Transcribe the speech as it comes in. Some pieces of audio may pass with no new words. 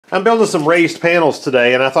I'm building some raised panels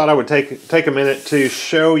today, and I thought I would take a minute to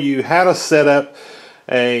show you how to set up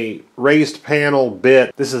a raised panel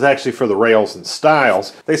bit. This is actually for the rails and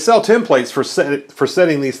stiles. They sell templates for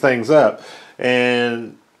setting these things up,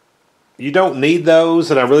 and you don't need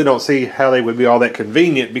those, and I really don't see how they would be all that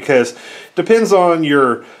convenient, because it depends on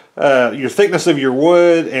your thickness of your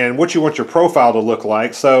wood and what you want your profile to look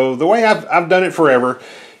like. So the way I've done it forever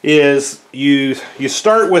is you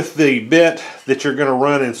start with the bit that you're going to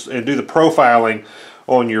run and do the profiling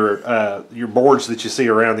on your boards that you see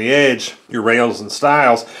around the edge, your rails and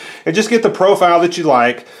stiles, and just get the profile that you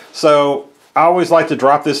like. So I always like to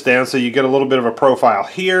drop this down so you get a little bit of a profile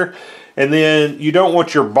here, and then you don't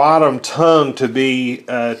want your bottom tongue to be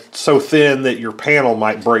so thin that your panel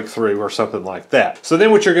might break through or something like that. So then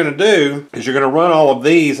what you're going to do is you're going to run all of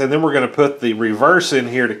these, and then we're going to put the reverse in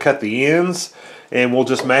here to cut the ends, and we'll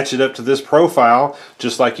just match it up to this profile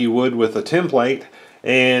just like you would with a template,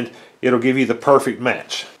 and it'll give you the perfect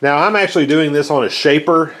match. Now I'm actually doing this on a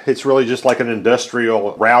shaper. It's really just like an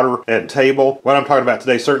industrial router and table. What I'm talking about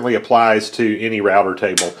today certainly applies to any router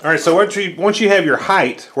table. All right, so once you have your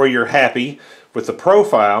height where you're happy with the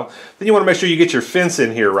profile, then you want to make sure you get your fence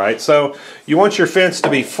in here right. So you want your fence to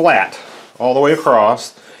be flat all the way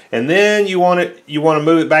across, and then you want to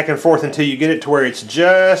move it back and forth until you get it to where it's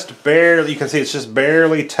just barely, you can see it's just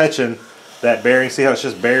barely touching that bearing. See how it's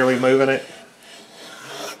just barely moving it?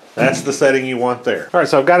 That's the setting you want there. All right,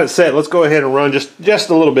 so I've got it set. Let's go ahead and run just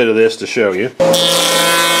a little bit of this to show you.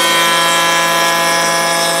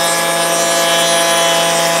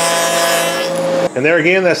 And there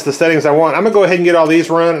again, that's the settings I want. I'm gonna go ahead and get all these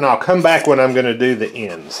run, and I'll come back when I'm gonna do the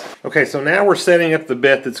ends. Okay, so now we're setting up the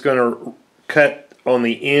bit that's gonna cut on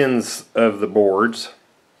the ends of the boards.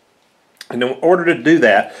 And in order to do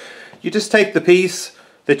that, you just take the piece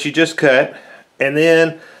that you just cut, and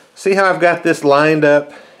then see how I've got this lined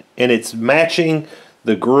up and it's matching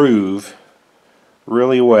the groove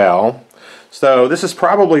really well. So this is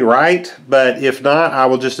probably right, but if not, I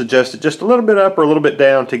will just adjust it just a little bit up or a little bit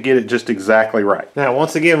down to get it just exactly right. Now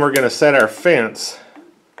once again, we're going to set our fence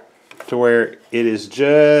to where it is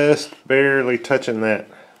just barely touching that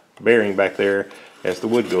bearing back there as the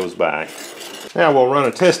wood goes by. Now we'll run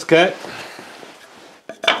a test cut.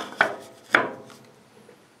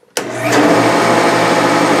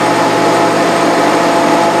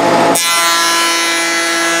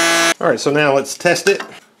 Alright, so now let's test it.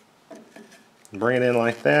 Bring it in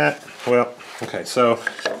like that. Well, okay, so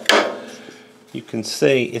you can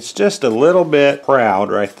see it's just a little bit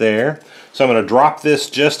proud right there. So I'm going to drop this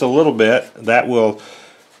just a little bit. That will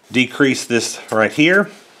decrease this right here.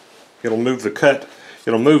 It'll move the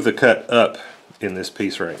cut up in this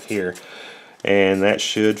piece right here, and that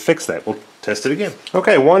should fix that. We'll test it again.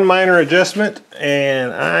 Okay, one minor adjustment,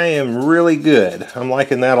 and I am really good. I'm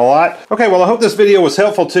liking that a lot. Okay, well, I hope this video was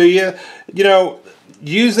helpful to you. You know,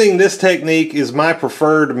 using this technique is my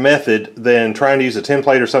preferred method than trying to use a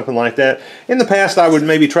template or something like that. In the past, I would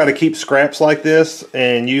maybe try to keep scraps like this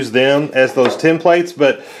and use them as those templates,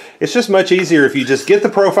 but it's just much easier if you just get the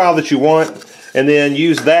profile that you want and then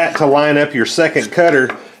use that to line up your second cutter.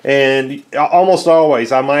 And almost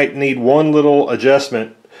always I might need one little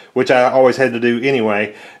adjustment, which I always had to do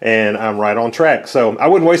anyway, and I'm right on track. So I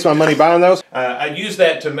wouldn't waste my money buying those. I use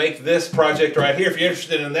that to make this project right here. If you're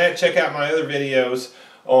interested in that, check out my other videos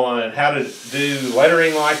on how to do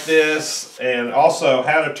lettering like this, and also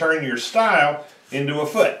how to turn your stile into a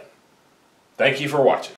foot. Thank you for watching.